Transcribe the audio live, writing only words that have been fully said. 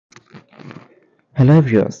Hello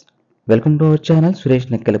viewers, welcome to our channel Suresh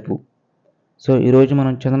Nekkalapu. ఈరోజు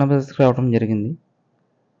మనం చందన బ్రదర్స్కి రావడం జరిగింది.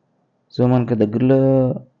 మనకి దగ్గరలో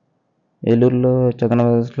ఏలూరులో చందన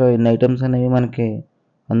బ్రదర్స్లో ఎన్ని ఐటమ్స్ అనేవి మనకి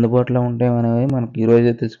అందుబాటులో ఉంటాయి అనేవి మనకి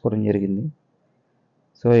ఈరోజే తెలుసుకోవడం జరిగింది.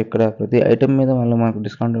 ఇక్కడ ప్రతి ఐటమ్ మీద మళ్ళీ మనకు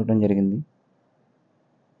డిస్కౌంట్ ఇవ్వడం జరిగింది.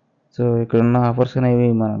 ఇక్కడ ఉన్న ఆఫర్స్ అనేవి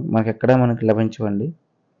మనకి లభించవండి.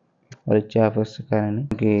 వాళ్ళు ఇచ్చే ఆఫర్స్ కానీ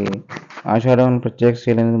మనకి ఆషాఢం ప్రత్యేక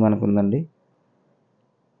సేల్ అనేది మనకు ఉందండి.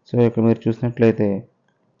 ఇక్కడ మీరు చూసినట్లయితే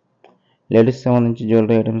లేడీస్ సంబంధించి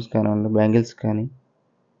జ్యువెలరీ ఐటమ్స్ కానివ్వండి, బ్యాంగిల్స్ కానీ,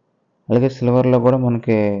 అలాగే సిల్వర్లో కూడా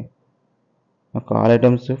మనకి ఆల్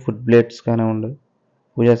ఐటమ్స్, ఫుడ్ ప్లేట్స్ కానివ్వండి,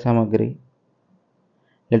 పూజా సామాగ్రి,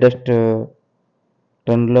 లేటెస్ట్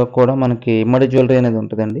ట్రెండ్లో కూడా మనకి ఇమ్మడి జ్యువెలరీ అనేది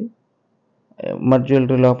ఉంటుందండి. ఇమ్మడి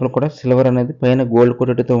జ్యువెలరీ లోపల కూడా సిల్వర్ అనేది పైన గోల్డ్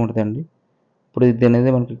కోటెడ్తో ఉంటుందండి. ఇప్పుడు ఇది అనేది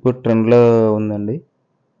మనకి ఎక్కువ ట్రెండ్లో ఉందండి.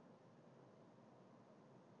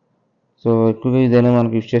 ఎక్కువగా ఇదైనా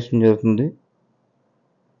మనకి యూజ్ చేయడం జరుగుతుంది.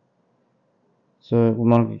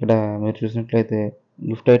 మనకి ఇక్కడ మీరు చూసినట్లయితే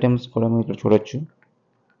గిఫ్ట్ ఐటమ్స్ కూడా మీరు ఇక్కడ చూడొచ్చు.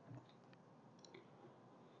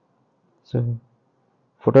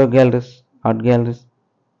 Photo galleries, art galleries,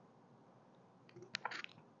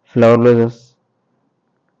 flower wages,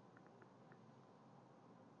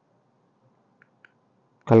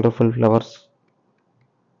 colourful flowers,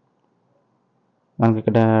 మనకి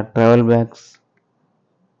ఇక్కడ travel bags,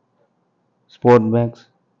 sport bags,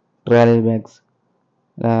 travel bags,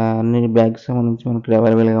 అన్ని బ్యాగ్స్ సంబంధించి మనకి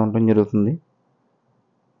అవైలబుల్గా ఉండడం జరుగుతుంది.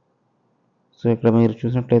 ఇక్కడ మీరు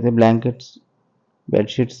చూసినట్లయితే బ్లాంకెట్స్,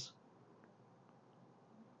 బెడ్షీట్స్,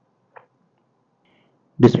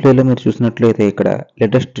 డిస్ప్లేలో మీరు చూసినట్లయితే ఇక్కడ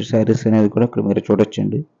లేటెస్ట్ శారీస్ అనేది కూడా ఇక్కడ మీరు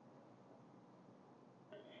చూడొచ్చండి.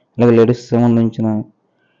 అలాగే లేడీస్ సంబంధించిన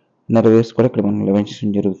ఇన్నర్వేర్స్ కూడా ఇక్కడ మనకు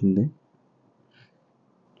లభించడం జరుగుతుంది.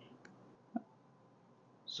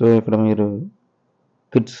 ఇక్కడ మీరు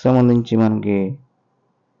కిడ్స్ సంబంధించి మనకి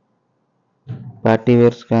పార్టీ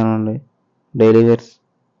వేర్స్ కానివ్వండి, daily wears,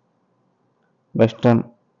 western,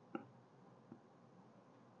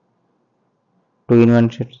 2-in-1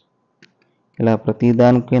 shirts, ఇలా ప్రతి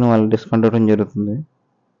దానికి వాళ్ళు డిస్కౌంట్ ఇవ్వడం జరుగుతుంది.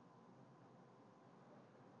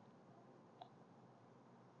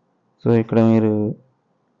 ఇక్కడ మీరు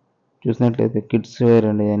చూసినట్లయితే కిడ్స్ వేర్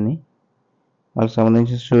అండి. ఇవన్నీ వాళ్ళకి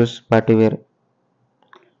సంబంధించిన షూస్, పార్టీ వేర్,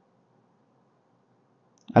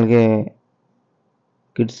 అలాగే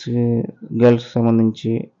కిడ్స్ గర్ల్స్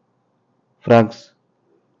సంబంధించి ఫ్రాక్స్.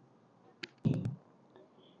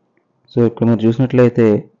 ఇక్కడ మీరు చూసినట్లయితే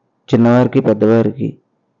చిన్నవారికి, పెద్దవారికి,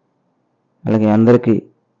 అలాగే అందరికీ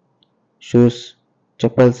shoes,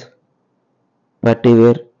 chappals, party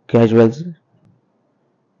wear, casuals,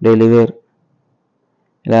 daily wear,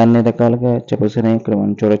 ఇలా అన్ని రకాలుగా చెప్పల్స్ అనేవి ఇక్కడ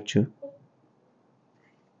మనం చూడొచ్చు.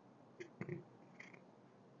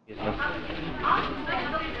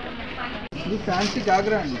 ఇది ఫ్యాన్సీ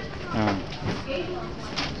గాగ్రా అండి.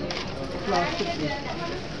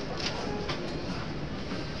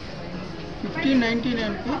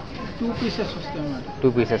 1599కి 2 పీసెస్ వస్తాయి అన్నమాట. 2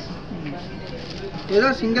 పీసెస్. లేదా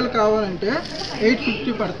సింగిల్ కావాలంటే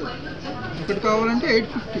 850 పడుతుంది. ఒకటి కావాలంటే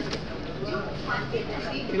 850.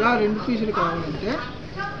 ఇలా 2 పీసులు కావాలంటే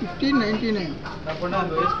 1599.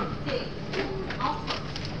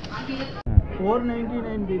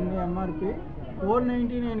 499 దీన్ని ఎంఆర్పి.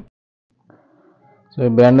 499.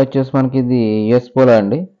 బ్రాండ్ వచ్చేసి మనకి ఇది యుఎస్ పోలో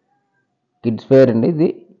అండి, కిడ్స్ వేర్ అండి.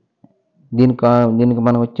 దీనికి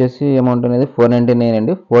మనకు వచ్చేసి అమౌంట్ అనేది 499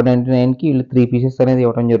 అండి. 499కి వీళ్ళు 3 పీసెస్ అనేది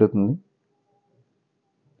ఇవ్వడం జరుగుతుంది.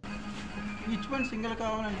 ఈచ్ వన్ సింగిల్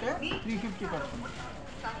కావాలంటే 350 పడుతుంది.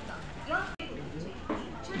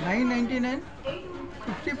 999,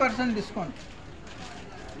 50% డిస్కౌంట్.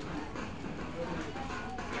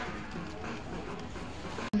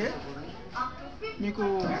 మీకు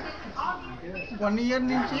 1 ఇయర్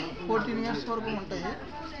నుంచి 14 ఇయర్స్ వరకు ఉంటాయి.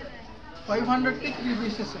 500కి 3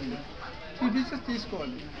 పీసెస్ అండి. 3 పీసెస్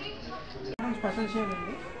తీసుకోవాలి. స్పెషల్ షేర్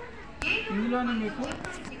అండి. ఇందులోనే మీకు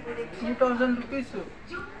 2000 రూపీస్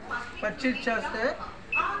పర్చేజ్ చేస్తే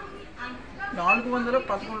 411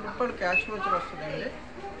 రూపాయలు క్యాష్ వచ్చి వస్తుందండి.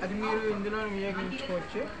 అది మీరు ఇందులో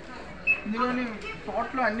వినియోగించుకోవచ్చు. ఇందులోని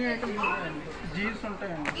టోటల్ అన్ని ఐటమ్స్ ఉంటాయండి. జీన్స్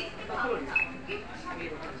ఉంటాయండి,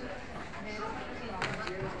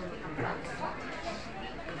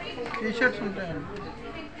 టీషర్ట్స్ ఉంటాయండి,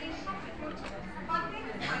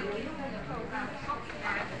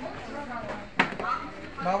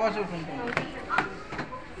 బాబా సూట్ ఉంటుంది,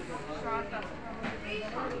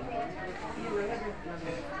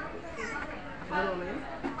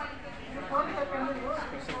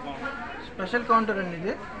 స్పెషల్ కౌంటర్ అండి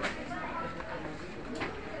ఇది.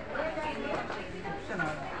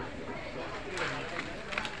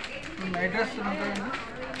 నైట్ డ్రెస్ ఉంటాయండి,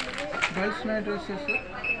 గర్ల్స్ నైట్ డ్రెస్సెస్.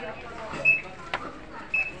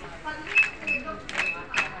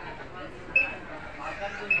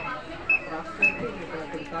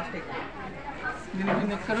 దీనికి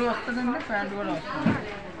నిక్కరు వస్తుందండి, ప్యాంట్ కూడా వస్తుంది.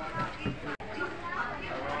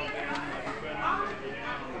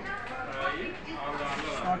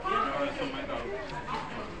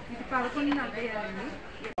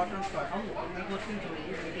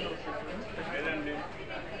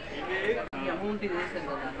 అమౌంట్ ఇది వేసాను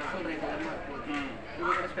కదా అసలు రేట్ ఇది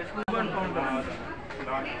ఇక్కడ స్పెషల్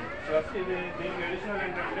ఇది దీనికి అడిషనల్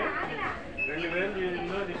ఏంటంటే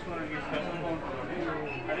 2000 తీసుకోవడానికి స్పెషల్ కౌంటర్.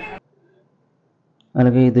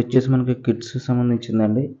 అలాగే ఇది వచ్చేసి మనకి కిడ్స్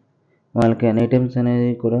సంబంధించిందండి. వాళ్ళకి అన్ ఐటమ్స్ అనేది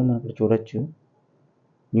కూడా మనకి చూడొచ్చు.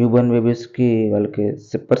 న్యూ బోర్న్ బేబీస్కి వాళ్ళకి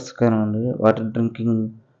సిప్పర్స్ కానివ్వండి, వాటర్ డ్రింకింగ్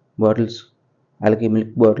బాటిల్స్, అలాగే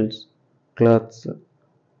మిల్క్ బాటిల్స్, క్లాత్స్,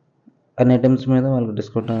 అన్ని ఐటమ్స్ మీద వాళ్ళకి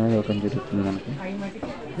డిస్కౌంట్ అనేది ఇవ్వడం జరుగుతుంది మనకి.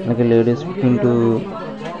 అలాగే లేడీస్ 15 to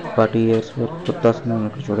 40 years వరకు కుర్తాస్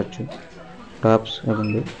మనకి చూడొచ్చు. టాప్స్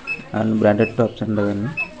అవండి, అండ్ బ్రాండెడ్ టాప్స్ అండి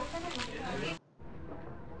అవన్నీ.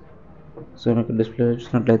 సో మీకు డిస్ప్లే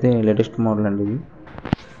చూసినట్లయితే లేటెస్ట్ మోడల్ అండి ఇది.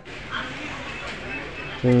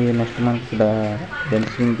 సో నెక్స్ట్ మనకి ఇక్కడ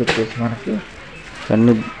డెన్సింగ్ వచ్చేసి మనకి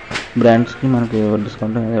అన్ని బ్రాండ్స్కి మనకి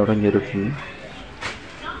డిస్కౌంట్ అనేది ఇవ్వడం జరుగుతుంది.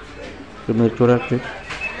 ఇప్పుడు మీరు చూడవచ్చు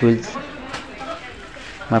twills,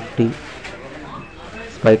 Mufti,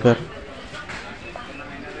 Spykar,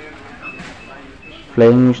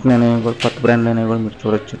 flying machine అనేవి కూడా కొత్త బ్రాండ్ అనేవి కూడా మీరు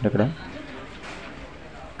చూడొచ్చు ఇక్కడ.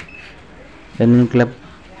 Running club,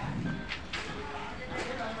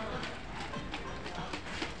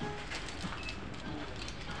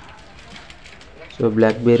 so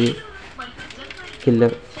blackberry,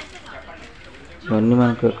 killer, ఇవన్నీ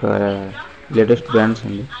మనకి ఒక లేటెస్ట్ బ్రాండ్స్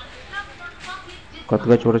అండి.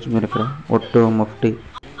 కొత్తగా చూడొచ్చు మీరు ఇక్కడ. Otto, Mufti,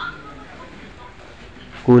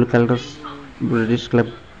 cool colours, British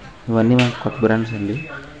club, ఇవన్నీ మనకి కొత్త బ్రాండ్స్ అండి.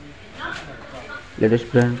 లేటెస్ట్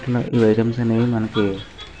బ్రాండ్లో ఈ ఐటమ్స్ అనేవి మనకి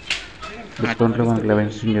డిస్కౌంట్లో మనకి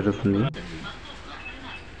లభించడం జరుగుతుంది.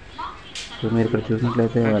 సో మీరు ఇక్కడ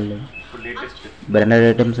చూసినట్లయితే వాళ్ళు బ్రాండెడ్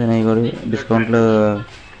ఐటమ్స్ అనేవి కూడా డిస్కౌంట్లో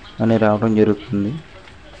అనేవి రావడం జరుగుతుంది.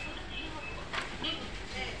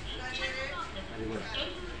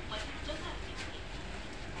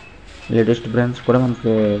 లేటెస్ట్ బ్రాండ్స్ కూడా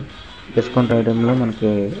మనకి డిస్కౌంట్ ఐటెంలో మనకి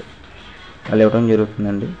వాళ్ళు ఇవ్వడం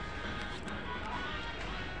జరుగుతుందండి.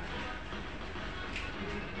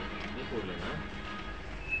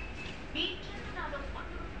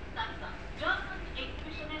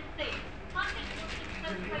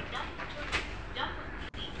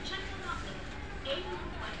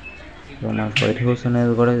 సో మనకి వైట్ హౌస్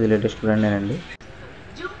అనేది కూడా ఇది లేటెస్ట్ బ్రాండ్ అండి.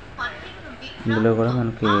 ఇందులో కూడా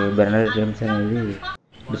మనకి బ్రాండెడ్ ఐటమ్స్ అనేది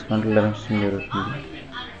డిస్కౌంట్లో లభించడం జరుగుతుంది.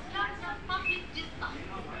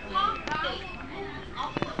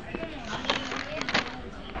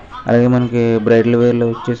 అలాగే మనకి బ్రైడల్ వేర్లో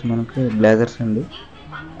వచ్చేసి మనకి బ్లేజర్స్ అండి,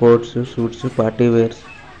 కోట్స్, సూట్స్, పార్టీ వేర్స్,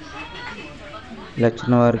 ఇలా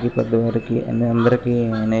చిన్నవారికి పెద్దవారికి అన్ని అందరికీ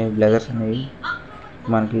అనేవి బ్లేజర్స్ అనేవి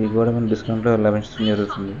మనకి ఇది కూడా మన డిస్కౌంట్లో లభించడం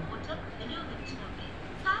జరుగుతుంది.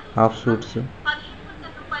 హాఫ్ సూట్స్,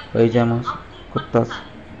 పైజామాస్, కుర్తాస్,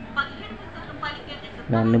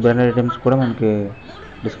 ఇలా అన్ని బ్రాండెడ్ ఐటమ్స్ కూడా మనకి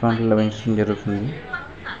డిస్కౌంట్లో లభించడం జరుగుతుంది.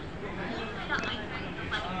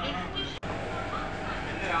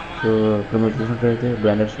 సో ఇక్కడ మీరు చూసినట్లయితే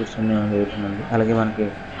బ్రాండెడ్ సూట్స్ అన్నీ జరుగుతుందండి. అలాగే మనకి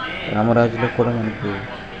రామరాజులో కూడా మనకి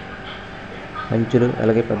పంచులు,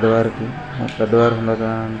 అలాగే పెద్దవారు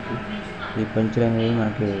ఉండడానికి ఈ పంచులు అనేవి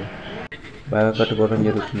మనకి బాగా కట్టుకోవడం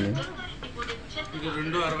జరుగుతుంది.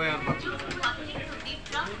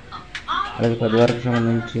 అలాగే పెద్దవారికి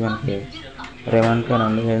సంబంధించి మనకి రేమాన్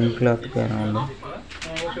కానివ్వండి, లెన్ క్లాత్ కానివ్వండి,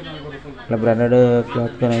 ఇలా బ్రాండెడ్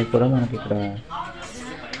క్లాత్ అనేవి కూడా మనకి ఇక్కడ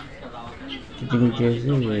స్టిచ్చింగ్ చేసి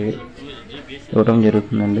ఇవ్వడం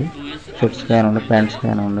జరుగుతుందండి. షర్ట్స్ కానివ్వండి, ప్యాంట్స్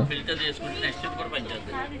కానివ్వండి.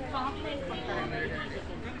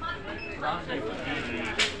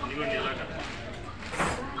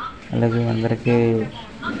 అలాగే అందరికీ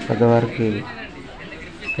పెద్దవారికి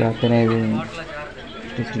క్లాత్ అనేది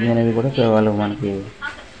స్టిచ్చింగ్ అనేది కూడా వాళ్ళు మనకి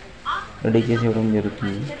రెడీ చేసి ఇవ్వడం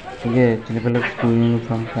జరుగుతుంది. అలాగే చిన్నపిల్లలకి స్కూల్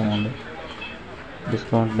యూనిఫామ్ కానివ్వండి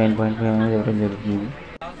డిస్కౌంట్ 9.5 అనేది ఇవ్వడం జరుగుతుంది.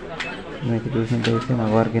 మీకు చూసినట్టయితే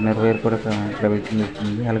మగవారికి ఇన్నర్వేర్ కూడా లభించడం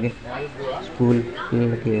జరుగుతుంది. అలాగే స్కూల్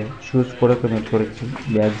పిల్లలకి షూస్ కూడా కొన్ని చూడొచ్చు,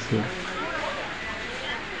 బ్యాగ్స్,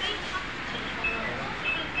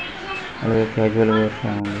 అలాగే క్యాజువల్ వేర్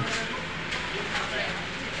కానివ్వండి,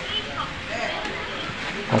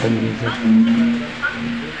 cotton jeans,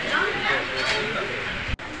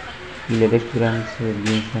 latest brands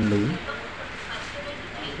jeans అండి.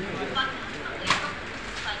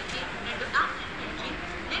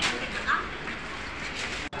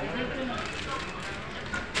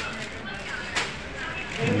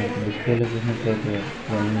 వీడియో చూసినట్లయితే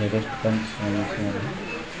ఇవన్నీ లేటెస్ట్ ట్రెండ్స్ అండి.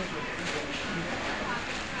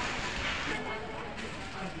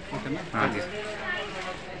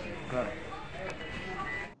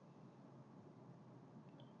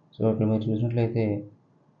 సో ఇక్కడ మీరు చూసినట్లయితే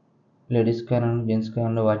లేడీస్ కానివ్వండి జెంట్స్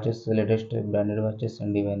కానివ్వండి వాచెస్ లేటెస్ట్ బ్రాండెడ్ వాచెస్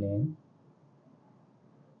అండి ఇవన్నీ.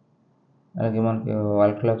 అలాగే మనకి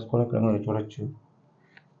వాల్ క్లాక్స్ కూడా ఇక్కడ మీరు చూడొచ్చు.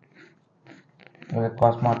 అలాగే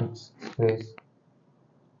కాస్మాటిక్స్, స్ప్రేస్,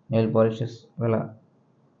 నెయిల్ పాలిషెస్, ఇలా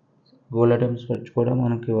గోల్డ్ ఐటమ్స్ వచ్చి కూడా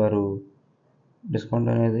మనకి వారు డిస్కౌంట్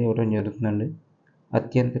అనేది ఇవ్వడం జరుగుతుందండి.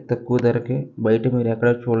 అత్యంత తక్కువ ధరకే బయట మీరు ఎక్కడ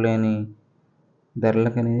చూడలేని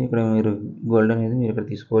ధరలకు అనేది ఇక్కడ మీరు గోల్డ్ అనేది మీరు ఇక్కడ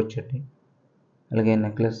తీసుకోవచ్చండి. అలాగే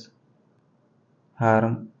నెక్లెస్,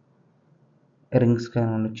 హారం, రింగ్స్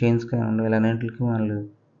కానివ్వండి, చైన్స్ కానివ్వండి, ఇలా అన్నింటికి వాళ్ళు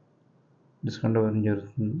డిస్కౌంట్ ఇవ్వడం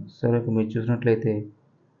జరుగుతుంది. సరే ఇక్కడ మీరు చూసినట్లయితే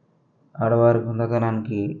ఆడవారి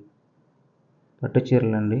హుందాతనానికి పట్టు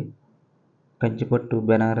చీరలు అండి. కంచిపట్టు,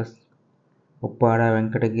 బెనారస్, ఉప్పాడ,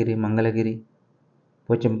 వెంకటగిరి, మంగళగిరి,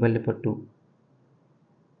 పోచంపల్లి పట్టు,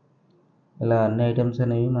 ఇలా అన్ని ఐటమ్స్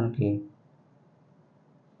అనేవి మనకి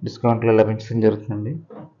డిస్కౌంట్లో లభించడం జరుగుతుంది.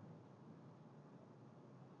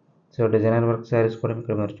 సో డిజైనర్ వర్క్ శారీస్ కూడా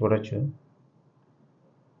ఇక్కడ మీరు చూడొచ్చు.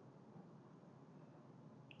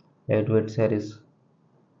 లైట్ వెయిట్ శారీస్,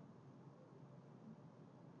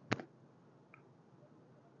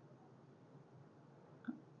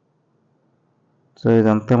 సో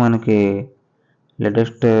ఇదంతా మనకి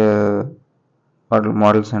లేటెస్ట్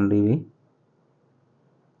మోడల్స్ అండి ఇవి.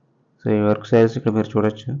 సో ఈ వర్క్ శారీస్ ఇక్కడ మీరు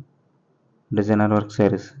చూడొచ్చు. డిజైనర్ వర్క్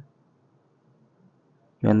శారీస్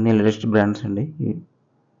ఇవన్నీ లేటెస్ట్ బ్రాండ్స్ అండి ఇవి.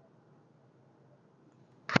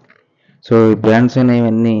 సో ఈ బ్రాండ్స్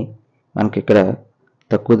అనేవన్నీ మనకి ఇక్కడ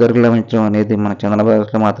తక్కువ ధరలో లభించడం అనేది మన చందన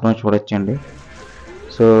బ్రదర్స్లో మాత్రమే చూడొచ్చండి.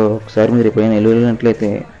 సో ఒకసారి మీరు ఎప్పుడైనా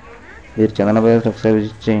వెళ్ళినట్లయితే మీరు చందన బ్రదర్స్ ఒకసారి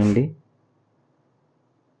విజిట్ చేయండి.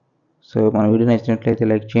 సో మన వీడియో నచ్చినట్లయితే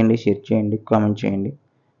లైక్ చేయండి, షేర్ చేయండి, కామెంట్ చేయండి.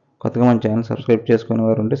 కొత్తగా మన ఛానల్ సబ్స్క్రైబ్ చేసుకునే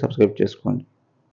వారు ఉంటే సబ్స్క్రైబ్ చేసుకోండి.